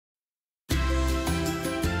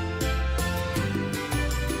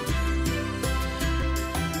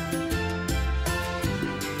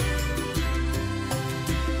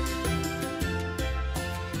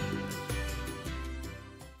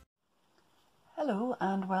Hello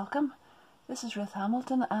and welcome. This is Ruth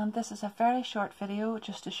Hamilton and this is a very short video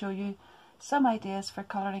just to show you some ideas for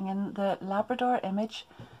colouring in the Labrador image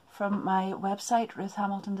from my website Ruth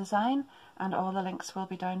Hamilton Design, and all the links will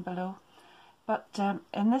be down below. But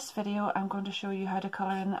in this video I'm going to show you how to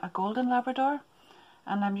colour in a golden Labrador,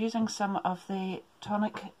 and I'm using some of the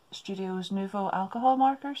Tonic Studios Alcohol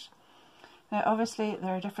Markers. Now obviously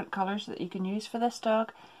there are different colours that you can use for this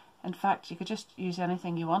dog. In fact, you could just use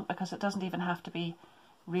anything you want because it doesn't even have to be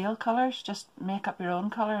real colours. Just make up your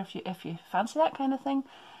own colour if you fancy that kind of thing.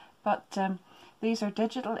 But these are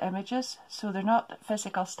digital images, so they're not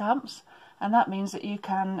physical stamps, and that means that you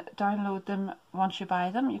can download them once you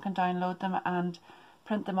buy them. You can download them and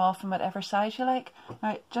print them off in whatever size you like.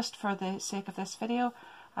 Now, just for the sake of this video,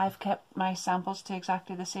 I've kept my samples to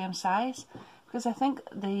exactly the same size because I think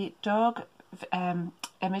the dog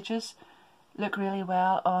images look really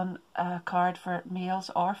well on a card for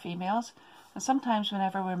males or females, and sometimes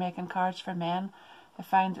whenever we're making cards for men I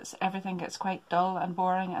find that everything gets quite dull and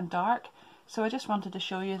boring and dark. So I just wanted to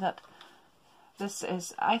show you that this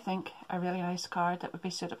is, I think, a really nice card that would be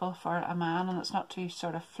suitable for a man, and it's not too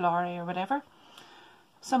sort of flowery or whatever.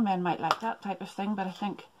 Some men might like that type of thing, but I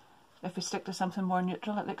think if we stick to something more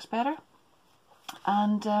neutral it looks better.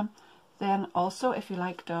 And then also, if you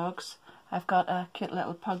like dogs, I've got a cute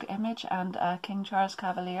little pug image and a King Charles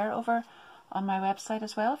Cavalier over on my website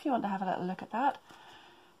as well if you want to have a little look at that.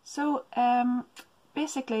 So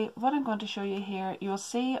basically what I'm going to show you here, you'll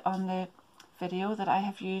see on the video that I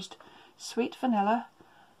have used sweet vanilla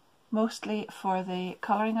mostly for the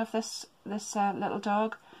colouring of this little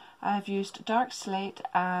dog. I've used dark slate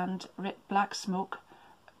and black smoke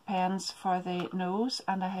pens for the nose,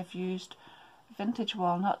 and I have used vintage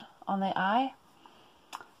walnut on the eye.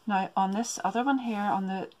 Now on this other one here, on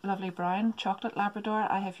the lovely brown chocolate Labrador,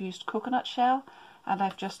 I have used coconut shell and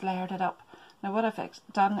I've just layered it up. Now what I've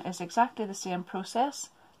done is exactly the same process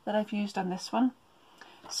that I've used on this one.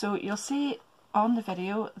 So you'll see on the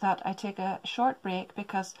video that I take a short break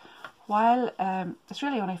because while it's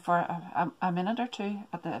really only for a minute or two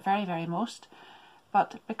at the very most,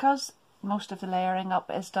 but because most of the layering up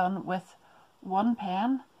is done with one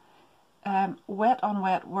pen, wet on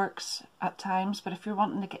wet works at times, but if you're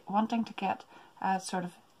wanting to get a sort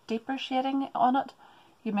of deeper shading on it,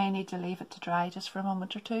 you may need to leave it to dry just for a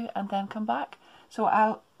moment or two and then come back. So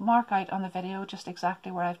I'll mark out on the video just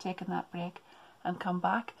exactly where I've taken that break and come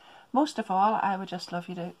back. Most of all, I would just love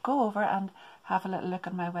you to go over and have a little look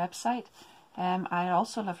at my website. I'd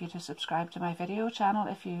also love you to subscribe to my video channel,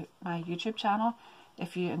 my YouTube channel,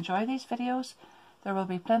 if you enjoy these videos. There will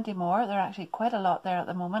be plenty more. There are actually quite a lot there at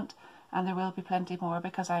the moment, and there will be plenty more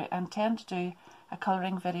because I intend to do a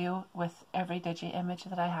colouring video with every digi image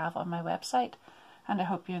that I have on my website, and I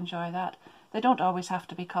hope you enjoy that. They don't always have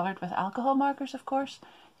to be coloured with alcohol markers, of course.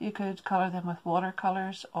 You could colour them with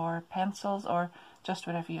watercolours or pencils or just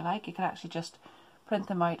whatever you like. You could actually just print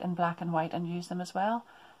them out in black and white and use them as well.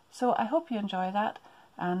 So I hope you enjoy that,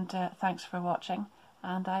 and thanks for watching,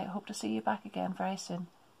 and I hope to see you back again very soon.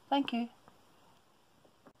 Thank you.